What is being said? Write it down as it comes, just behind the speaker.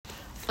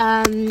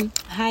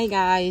Hi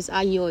guys, how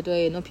you all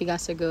doing? Hope you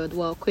guys are good.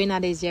 Well, Queen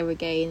Ada is here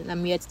again.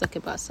 I'm here to talk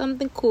about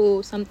something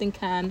cool, something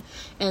calm,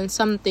 and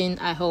something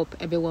I hope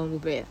everyone will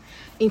be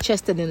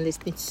interested in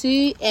listening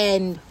to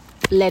and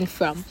learn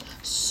from.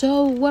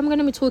 So, what I'm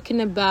gonna be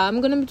talking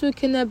about,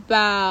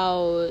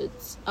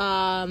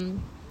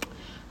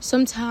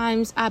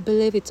 sometimes I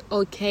believe it's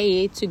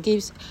okay to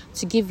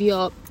give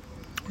your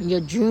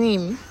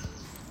dream,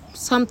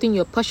 something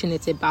you're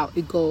passionate about,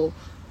 a goal.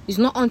 It's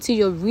not until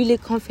you're really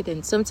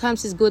confident.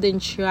 Sometimes it's good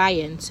in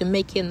trying to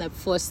make it the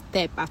first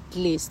step at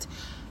least.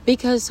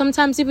 Because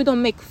sometimes if you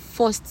don't make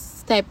first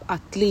step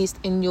at least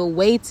and you're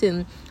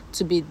waiting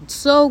to be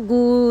so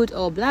good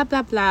or blah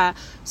blah blah,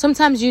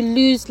 sometimes you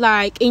lose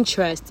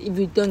interest if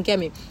you don't get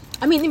me.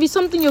 I mean, if it's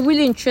something you're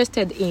really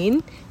interested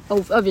in,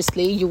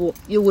 obviously you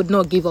would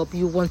not give up.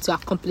 You want to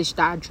accomplish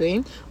that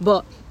dream.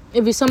 But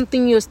if it's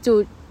something you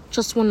still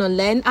just want to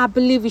learn, I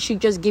believe you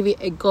should just give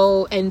it a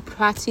go and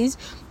practice.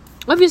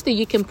 Obviously,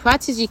 you can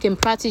practice, you can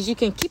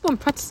keep on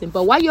practicing.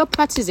 But while you're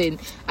practicing,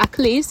 at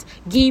least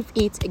give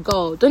it a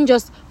go. Don't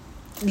just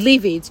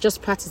leave it,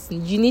 just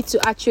practicing. You need to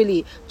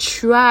actually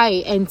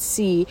try and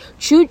see.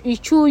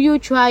 You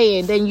try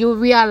and then you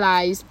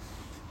realize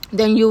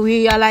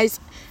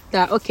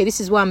that, okay, this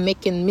is what I'm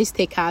making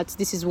mistake at.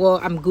 This is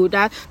what I'm good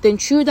at. Then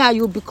through that,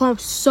 you become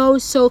so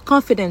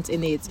confident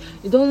in it.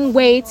 You don't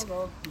wait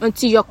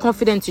until you're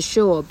confident to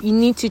show up. You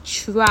need to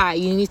try.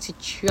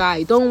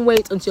 Don't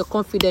wait until you're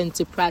confident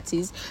to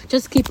practice.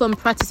 Just keep on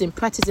practicing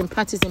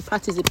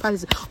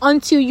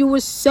until you were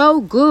so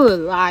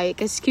good.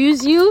 Like,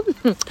 excuse you?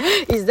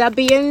 Is that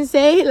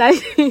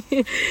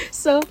Beyonce?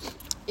 So,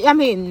 I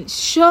mean,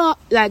 sure,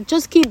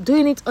 just keep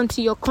doing it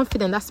until you're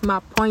confident. That's my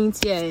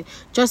point here.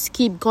 Just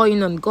keep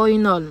going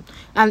on.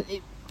 And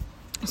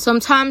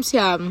sometimes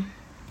you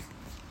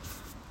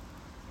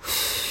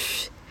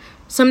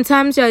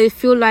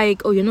feel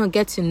like, oh, you're not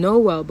getting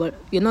nowhere. But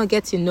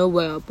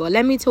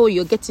let me tell you,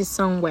 you're getting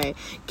somewhere.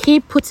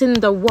 Keep putting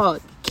the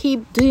work.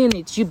 Keep doing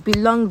it. You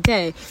belong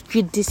there.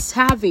 You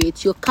deserve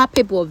it. You're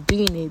capable of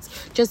doing it.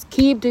 Just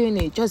keep doing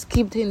it.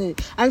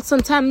 And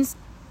sometimes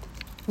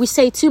we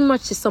say too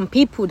much to some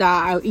people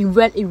that are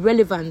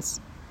irrelevant.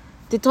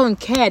 They don't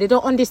care. They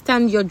don't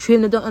understand your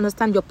dream. They don't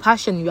understand your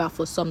passion you have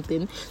for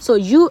something. So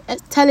you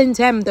telling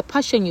them the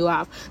passion you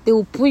have, they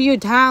will pull you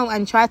down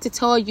and try to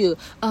tell you,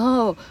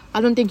 oh,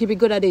 I don't think you'll be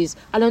good at this.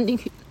 I don't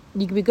think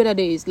you can be good at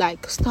this,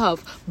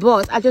 stuff.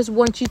 But I just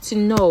want you to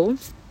know,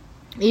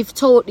 if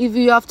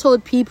you have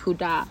told people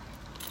that,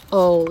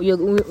 oh, you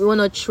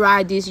want to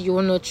try this,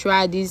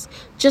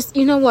 just,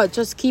 you know what,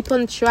 just keep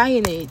on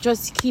trying it.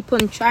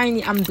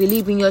 And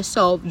believe in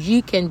yourself.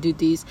 You can do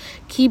this.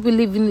 Keep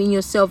believing in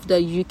yourself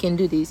that you can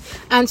do this.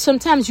 And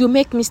sometimes you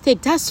make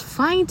mistakes. That's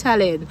fine,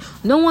 talent.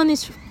 No one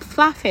is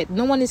perfect. We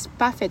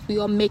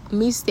all make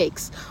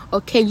mistakes.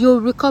 Okay,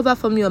 you'll recover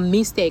from your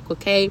mistake.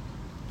 Okay,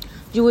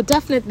 you will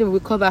definitely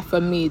recover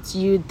from it.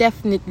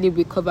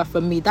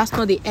 That's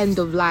not the end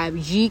of life.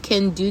 You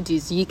can do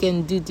this. You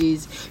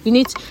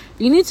need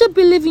to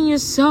believe in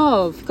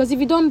yourself. Because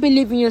if you don't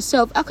believe in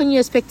yourself, how can you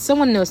expect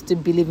someone else to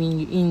believe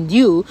in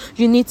you?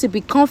 You need to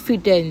be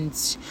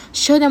confident.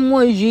 Show them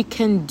what you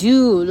can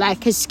do.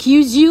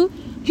 Excuse you?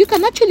 You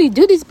can actually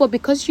do this, but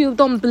because you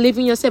don't believe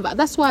in yourself.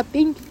 That's what I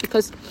think.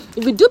 Because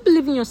if you do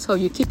believe in yourself,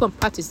 you keep on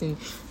practicing.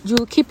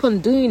 You keep on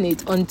doing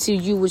it until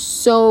you were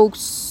so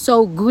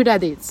good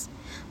at it.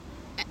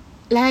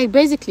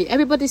 Basically,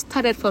 everybody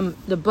started from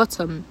the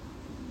bottom,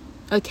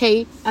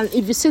 okay? And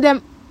if you see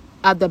them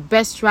at the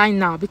best right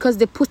now, because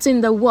they put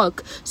in the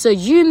work. So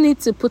you need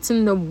to put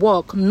in the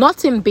work,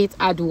 not in bit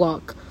hard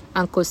work,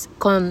 and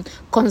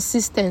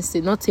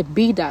consistency, not to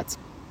be that.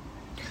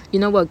 You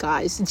know what,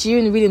 guys? Do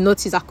you really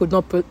notice I could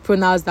not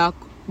pronounce that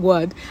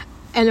word?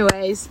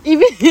 Anyways,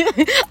 even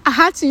I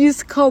had to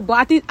use code,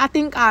 but I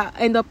think I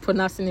end up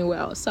pronouncing it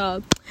well.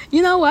 So,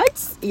 you know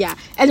what? Yeah.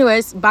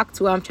 Anyways, back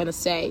to what I'm trying to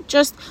say.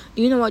 Just,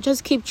 you know what?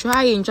 Just keep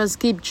trying.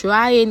 Okay?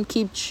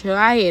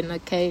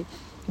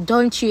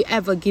 Don't you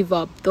ever give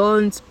up.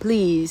 Don't,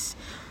 please.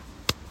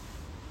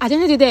 At the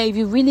end of the day, if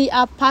you really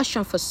have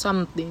passion for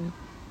something,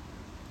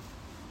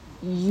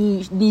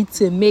 you need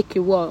to make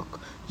it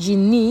work. You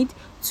need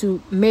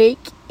to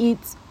make it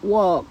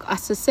work.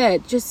 As I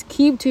said, just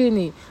keep doing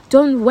it.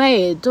 Don't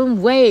wait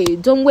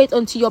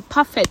until you're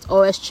perfect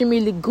or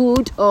extremely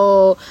good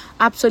or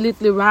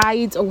absolutely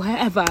right or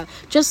whatever.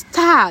 Just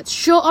start.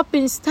 Show up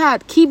and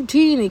start. Keep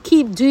doing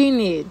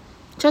it.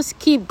 Just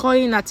keep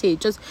going at it.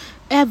 Just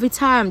every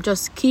time,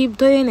 just keep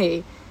doing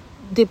it.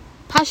 The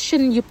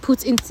passion you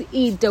put into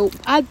it, the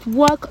hard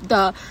work,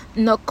 the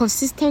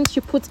consistency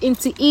you put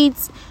into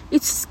it,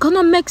 it's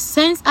gonna make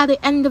sense at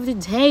the end of the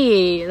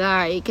day.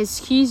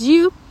 Excuse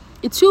you,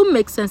 it will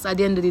make sense at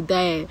the end of the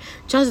day.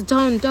 Just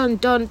don't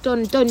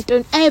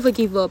ever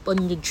give up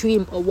on your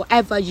dream or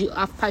whatever you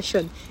have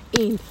passion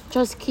in.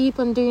 Just keep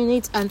on doing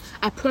it, and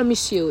I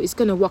promise you it's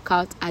gonna work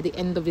out at the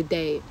end of the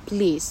day.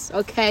 Please,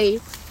 okay?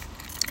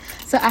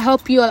 So I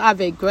hope you all have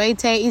a great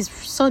day. It's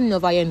sunny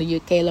over here in the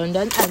UK,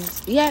 London.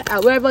 And yeah,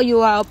 wherever you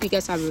are, I hope you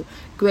guys have a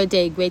great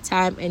day, great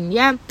time. And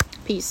yeah,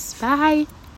 Peace. Bye.